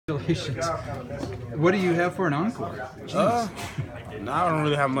Congratulations. What do you have for an encore? No, I don't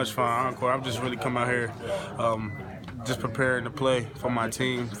really have much for an encore. I'm just really come out here just preparing to play for my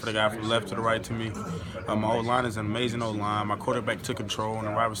team, for the guy from left to the right to me. My O-line is an amazing O-line. My quarterback took control, and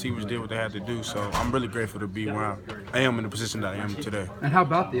the wide receivers did what they had to do. So I'm really grateful to be where I am in the position that I am today. And how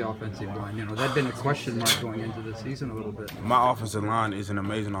about the offensive line? You know, that'd been a question mark going into the season a little bit. My offensive line is an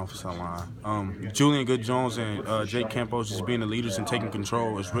amazing offensive line. Julian Good-Jones and Jake Campos just being the leaders and taking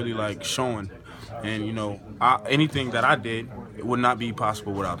control is really like showing. And, you know, anything that I did would not be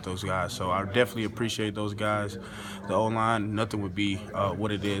possible without those guys. So I definitely appreciate those guys. The O-line, nothing would be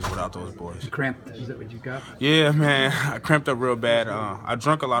what it is without those boys. You cramped? Is that what you got? Yeah, man. I cramped up real bad. I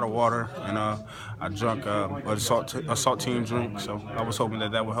drank a lot of water, and I drank a salt team drink. So I was hoping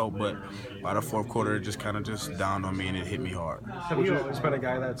that would help. But by the fourth quarter, it just kind of just dawned on me, and it hit me hard. Have you always been a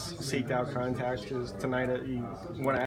guy that's seeked out contact? Because tonight you went